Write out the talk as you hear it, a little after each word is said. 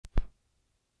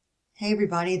Hey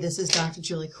everybody, this is Dr.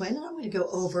 Julie Quinn, and I'm going to go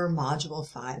over Module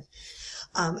 5.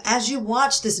 As you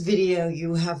watch this video,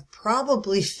 you have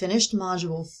probably finished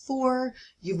Module 4.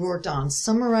 You've worked on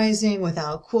summarizing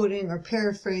without quoting or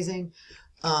paraphrasing.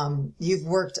 You've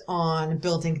worked on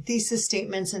building thesis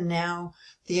statements, and now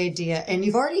the idea, and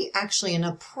you've already actually in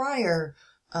a prior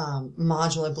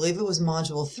module, I believe it was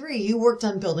Module 3, you worked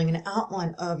on building an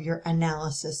outline of your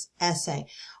analysis essay.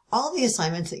 All the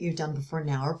assignments that you've done before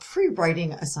now are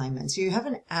pre-writing assignments. You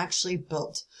haven't actually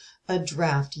built a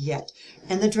draft yet.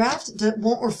 And the draft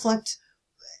won't reflect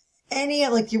any,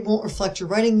 like, it won't reflect your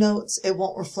writing notes. It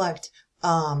won't reflect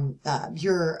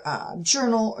your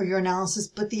journal or your analysis.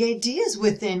 But the ideas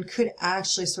within could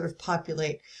actually sort of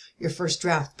populate your first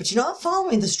draft. But you're not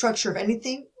following the structure of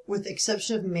anything with the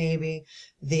exception of maybe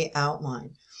the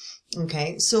outline.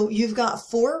 Okay, so you've got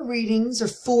 4 readings or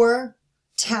 4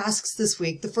 tasks this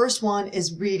week. The first one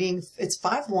is reading, it's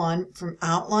 5-1 from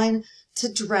outline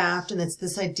to draft, and it's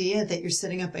this idea that you're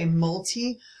setting up a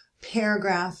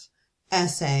multi-paragraph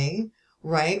essay,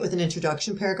 right, with an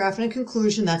introduction paragraph and a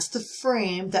conclusion. That's the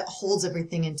frame that holds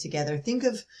everything in together. Think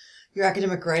of your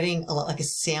academic writing a lot like a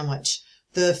sandwich.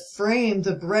 The frame,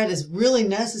 the bread is really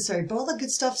necessary, but all the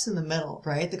good stuff's in the middle,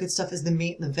 right? The good stuff is the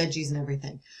meat and the veggies and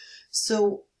everything.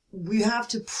 So we have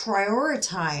to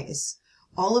prioritize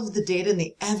all of the data and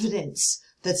the evidence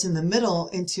that's in the middle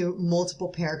into multiple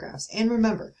paragraphs. And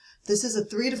remember, this is a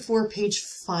 3 to 4 page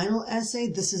final essay.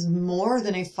 This is more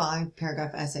than a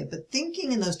 5-paragraph essay, but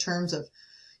thinking in those terms of,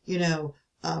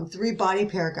 3 body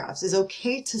paragraphs is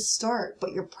okay to start,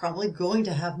 but you're probably going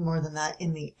to have more than that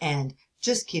in the end.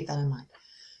 Just keep that in mind.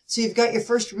 So you've got your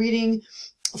first reading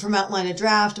from outline to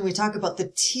draft, and we talk about the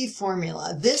T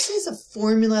formula. This is a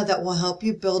formula that will help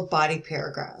you build body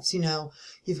paragraphs.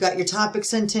 You've got your topic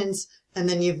sentence, and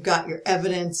then you've got your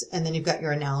evidence, and then you've got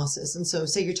your analysis. And so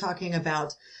say you're talking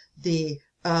about the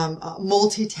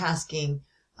multitasking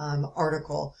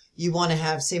article. You want to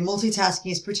have, say,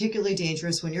 multitasking is particularly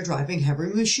dangerous when you're driving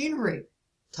heavy machinery.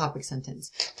 Topic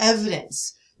sentence.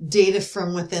 Evidence. Data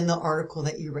from within the article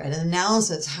that you read, and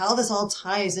analysis, how this all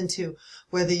ties into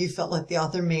whether you felt like the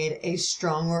author made a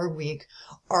strong or a weak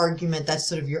argument. That's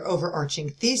sort of your overarching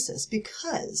thesis,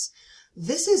 because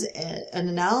this is an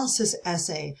analysis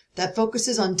essay that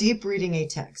focuses on deep reading a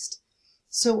text.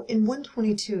 So in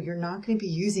 122, you're not going to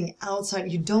be using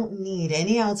outside, you don't need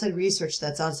any outside research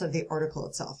that's outside the article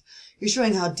itself. You're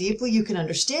showing how deeply you can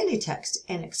understand a text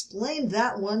and explain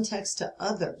that one text to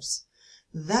others.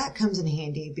 That comes in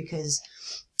handy because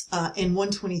in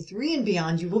 123 and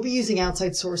beyond, you will be using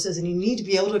outside sources, and you need to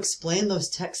be able to explain those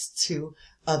texts to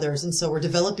others. And so we're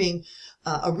developing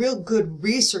a real good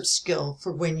research skill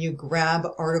for when you grab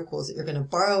articles that you're going to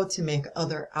borrow to make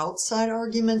other outside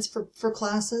arguments for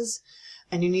classes.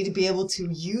 And you need to be able to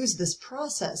use this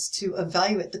process to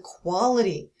evaluate the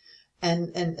quality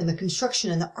and the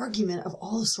construction and the argument of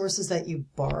all the sources that you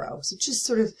borrow. So just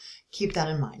sort of keep that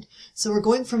in mind. So we're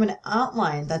going from an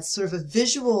outline that's sort of a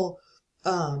visual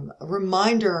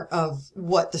reminder of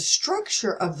what the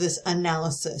structure of this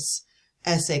analysis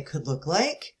essay could look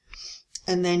like.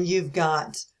 And then you've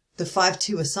got the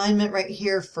 5-2 assignment right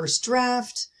here, first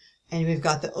draft, and we've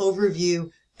got the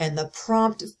overview and the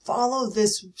prompt. Follow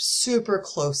this super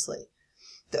closely.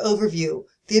 The overview.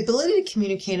 The ability to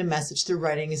communicate a message through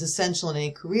writing is essential in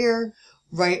any career.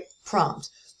 Write prompt.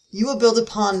 You will build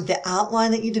upon the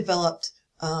outline that you developed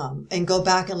and go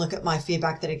back and look at my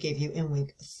feedback that I gave you in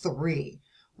week 3,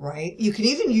 right? You can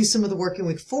even use some of the work in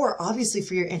week 4, obviously,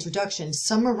 for your introduction.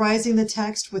 Summarizing the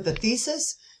text with a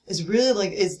thesis is really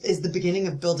like, is the beginning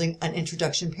of building an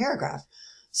introduction paragraph.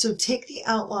 So take the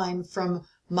outline from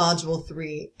Module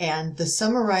 3 and the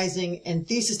summarizing and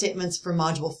thesis statements for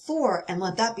Module 4 and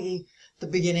let that be the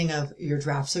beginning of your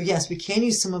draft. So yes, we can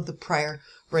use some of the prior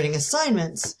writing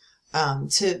assignments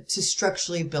to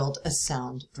structurally build a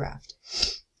sound draft.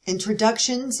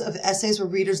 Introductions of essays where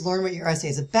readers learn what your essay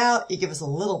is about. You give us a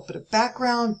little bit of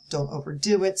background. Don't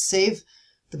overdo it. Save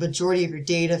the majority of your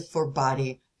data for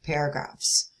body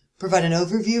paragraphs. Provide an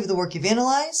overview of the work you've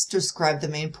analyzed. Describe the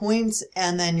main points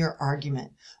and then your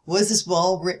argument. Was this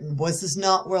well written? Was this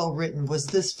not well written? Was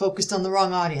this focused on the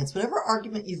wrong audience? Whatever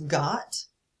argument you've got,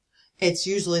 it's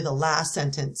usually the last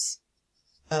sentence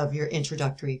of your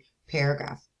introductory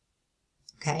paragraph.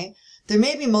 Okay? There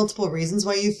may be multiple reasons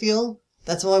why you feel.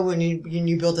 That's why when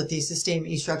you build a thesis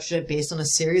statement, you structure it based on a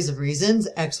series of reasons,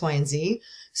 X, Y, and Z.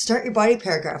 Start your body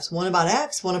paragraphs. One about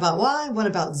X, one about Y, one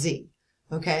about Z.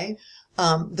 Okay?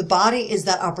 The body is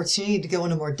that opportunity to go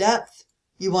into more depth.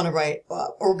 You want to write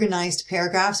organized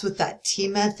paragraphs with that T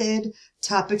method,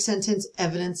 topic, sentence,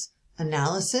 evidence,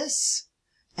 analysis.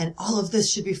 And all of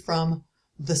this should be from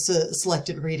the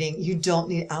selected reading. You don't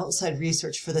need outside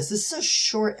research for this. This is a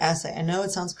short essay. I know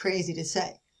it sounds crazy to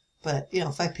say, but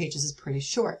 5 pages is pretty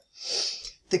short.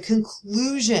 The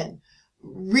conclusion,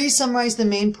 re-summarize the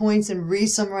main points and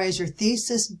re-summarize your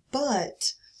thesis,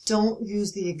 but don't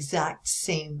use the exact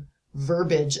same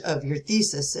verbiage of your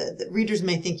thesis. The readers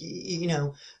may think,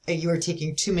 you are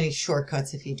taking too many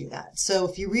shortcuts if you do that. So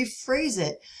if you rephrase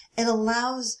it, it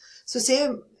allows, so say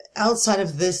I'm outside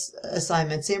of this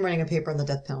assignment, say I'm writing a paper on the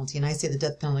death penalty and I say the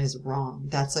death penalty is wrong.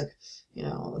 That's like,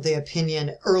 the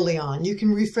opinion early on. You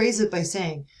can rephrase it by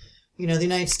saying, the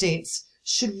United States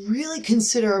should really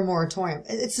consider a moratorium.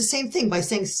 It's the same thing by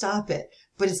saying stop it,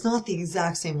 but it's not the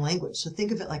exact same language. So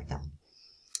think of it like that.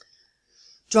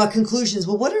 Draw conclusions.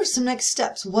 Well, what are some next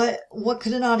steps? What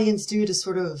could an audience do to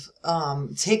sort of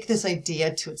take this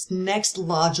idea to its next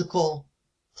logical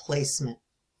placement?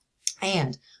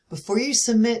 And before you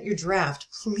submit your draft,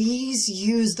 please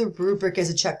use the rubric as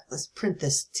a checklist. Print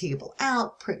this table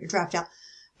out, print your draft out,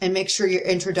 and make sure your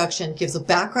introduction gives a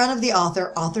background of the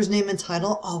author, author's name and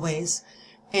title always,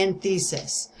 and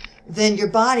thesis. Then your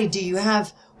body, do you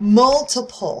have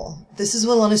multiple? This is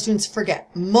what a lot of students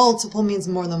forget. Multiple means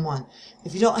more than one.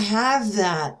 If you don't have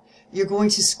that, you're going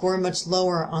to score much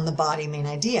lower on the body main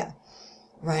idea,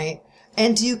 right?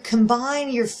 And do you combine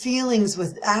your feelings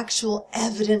with actual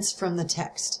evidence from the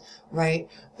text, right?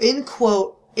 In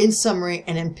quote, in summary,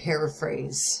 and in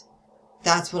paraphrase.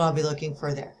 That's what I'll be looking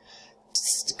for there.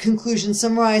 Conclusion,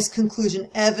 summarize, conclusion,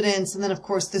 evidence, and then of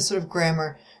course this sort of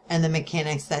grammar and the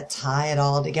mechanics that tie it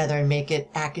all together and make it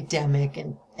academic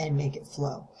and make it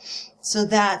flow. So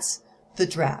that's the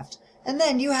draft. And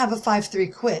then you have a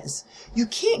 5-3 quiz. You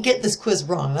can't get this quiz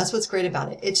wrong. That's what's great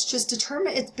about it. It's just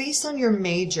it's based on your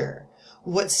major,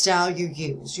 what style you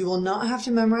use. You will not have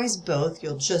to memorize both.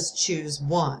 You'll just choose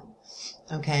one.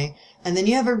 Okay. And then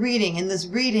you have a reading, and this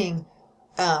reading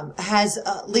has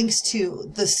links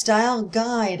to the style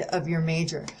guide of your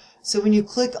major. So when you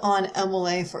click on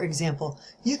MLA, for example,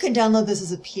 you can download this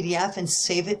as a PDF and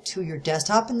save it to your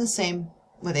desktop, and the same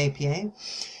with APA.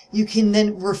 You can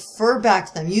then refer back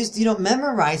to them. You don't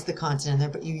memorize the content in there,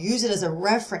 but you use it as a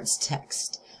reference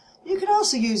text. You can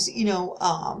also use,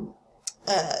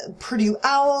 Purdue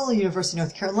OWL, University of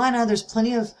North Carolina. There's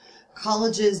plenty of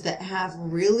colleges that have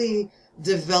really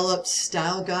developed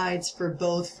style guides for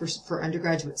both for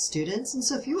undergraduate students. And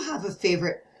so if you have a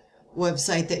favorite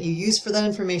website that you use for that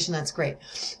information, that's great.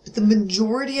 But the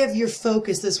majority of your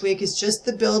focus this week is just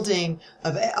the building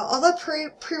of all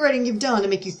the pre-writing you've done to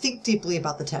make you think deeply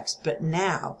about the text. But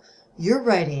now you're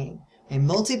writing a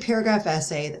multi-paragraph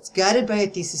essay that's guided by a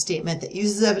thesis statement that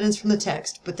uses evidence from the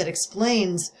text, but that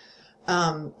explains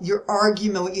your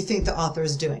argument, what you think the author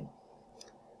is doing.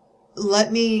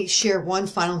 Let me share one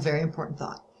final very important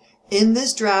thought. In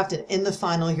this draft and in the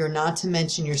final, you're not to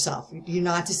mention yourself. You're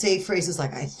not to say phrases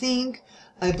like I think,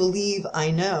 I believe,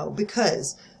 I know,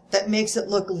 because that makes it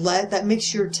that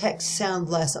makes your text sound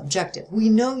less objective. We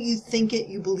know you think it,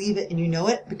 you believe it, and you know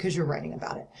it because you're writing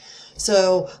about it.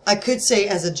 So I could say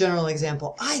as a general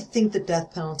example, I think the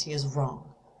death penalty is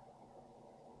wrong.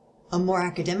 A more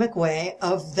academic way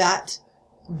of that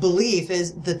belief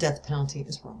is the death penalty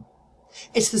is wrong.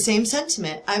 It's the same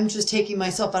sentiment. I'm just taking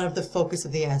myself out of the focus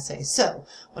of the essay. So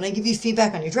when I give you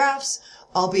feedback on your drafts,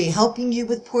 I'll be helping you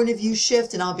with point of view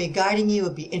shift, and I'll be guiding you.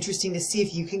 It'll be interesting to see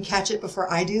if you can catch it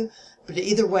before I do. But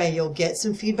either way, you'll get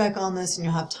some feedback on this, and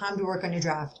you'll have time to work on your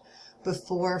draft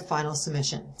before final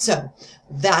submission. So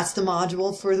that's the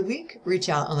module for the week. Reach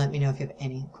out and let me know if you have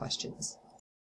any questions.